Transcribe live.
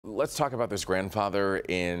Let's talk about this grandfather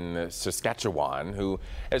in Saskatchewan who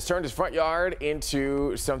has turned his front yard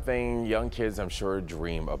into something young kids, I'm sure,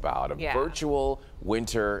 dream about, a virtual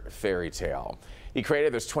winter fairy tale. He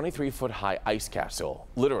created this 23-foot high ice castle,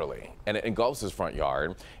 literally, and it engulfs his front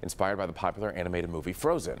yard, inspired by the popular animated movie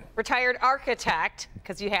Frozen. Retired architect,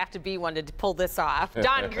 because you have to be one to pull this off,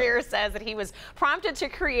 Don Greer says that he was prompted to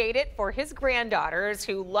create it for his granddaughters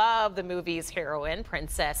who love the movie's heroine,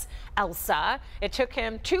 Princess Elsa. It took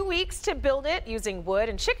him 2 weeks to build it using wood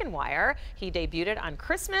and chicken wire. He debuted it on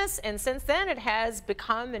Christmas, and since then it has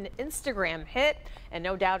become an Instagram hit, and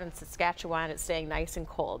no doubt in Saskatchewan it's staying nice and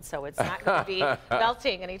cold, so it's not going to be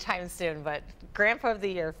melting anytime soon, but Grandpa of the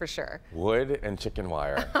Year for sure. Wood and chicken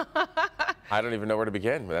wire. I don't even know where to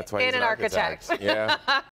begin, but that's why he's an architect. Yeah.